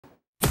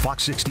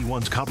Fox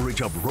 61's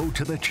coverage of Road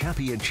to the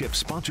Championship,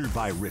 sponsored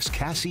by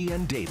Riscassi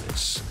and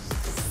Davis.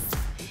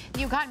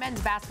 The UConn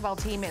men's basketball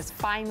team is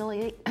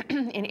finally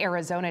in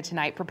Arizona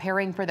tonight,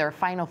 preparing for their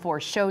Final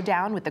Four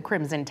showdown with the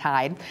Crimson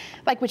Tide.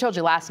 Like we told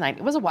you last night,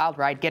 it was a wild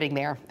ride getting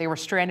there. They were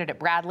stranded at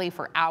Bradley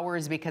for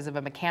hours because of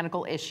a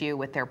mechanical issue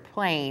with their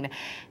plane.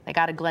 They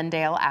got to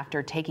Glendale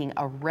after taking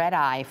a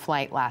red-eye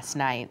flight last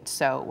night,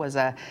 so it was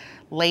a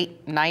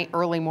late night,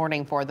 early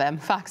morning for them.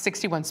 Fox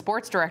 61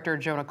 sports director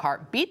Jonah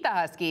Cart beat the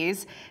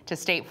Huskies to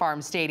State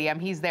Farm Stadium.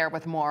 He's there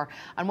with more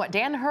on what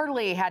Dan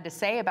Hurley had to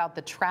say about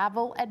the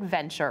travel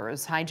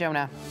adventures. Hi,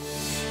 Jonah.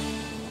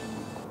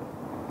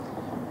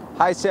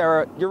 Hi,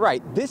 Sarah. You're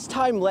right. This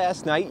time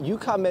last night,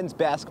 UConn men's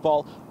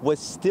basketball was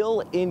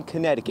still in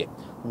Connecticut.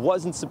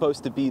 Wasn't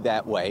supposed to be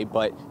that way,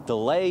 but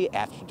delay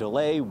after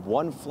delay,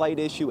 one flight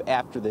issue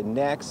after the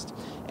next,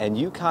 and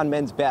UConn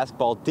men's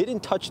basketball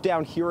didn't touch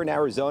down here in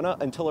Arizona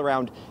until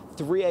around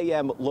 3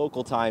 a.m.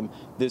 local time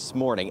this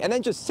morning. And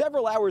then just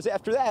several hours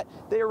after that,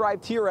 they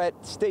arrived here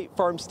at State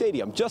Farm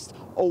Stadium. Just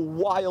a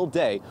wild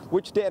day,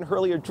 which Dan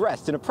Hurley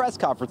addressed in a press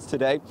conference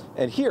today,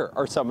 and here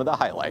are some of the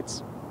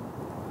highlights.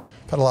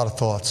 I've had a lot of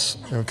thoughts,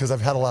 because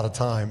I've had a lot of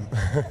time.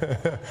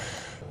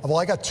 Well,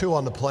 I got 2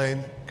 on the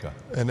plane,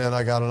 and then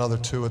I got another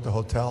 2 at the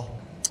hotel.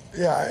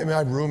 Yeah, I mean,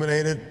 I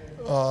ruminated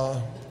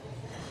a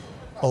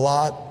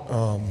lot.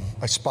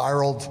 I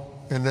spiraled,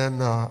 and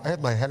then I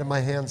had my head in my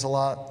hands a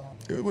lot.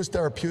 It was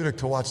therapeutic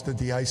to watch the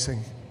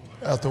de-icing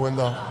out the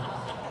window.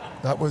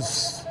 That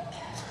was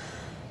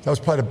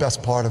probably the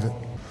best part of it.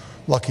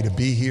 Lucky to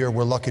be here.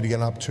 We're lucky to get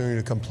an opportunity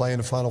to come play in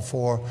the Final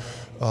Four.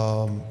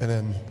 And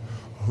then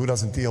who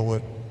doesn't deal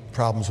with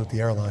problems with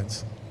the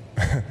airlines?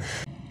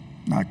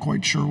 Not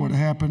quite sure what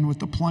happened with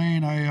the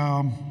plane.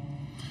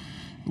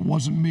 It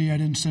wasn't me. I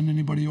didn't send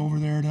anybody over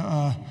there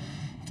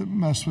to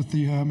mess with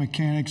the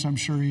mechanics. I'm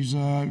sure he's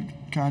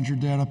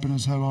conjured that up in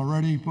his head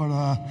already. But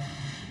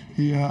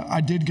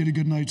I did get a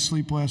good night's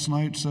sleep last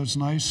night, so it's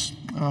nice.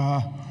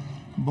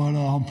 But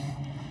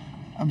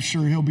I'm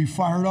sure he'll be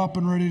fired up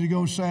and ready to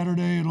go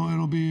Saturday.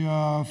 It'll be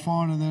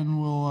fun, and then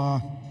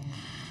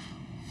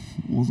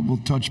we'll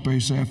touch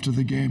base after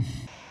the game.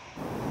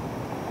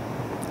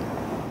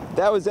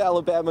 That was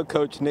Alabama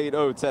coach Nate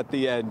Oates at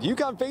the end.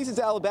 UConn faces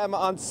Alabama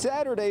on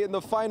Saturday in the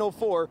Final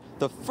Four,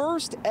 the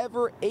first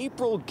ever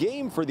April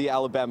game for the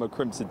Alabama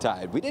Crimson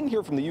Tide. We didn't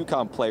hear from the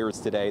UConn players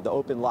today. The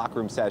open locker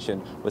room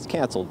session was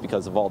canceled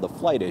because of all the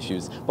flight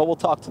issues, but we'll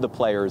talk to the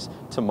players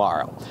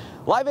tomorrow.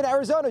 Live in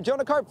Arizona,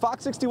 Jonah Cart,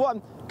 Fox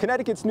 61,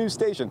 Connecticut's news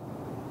station.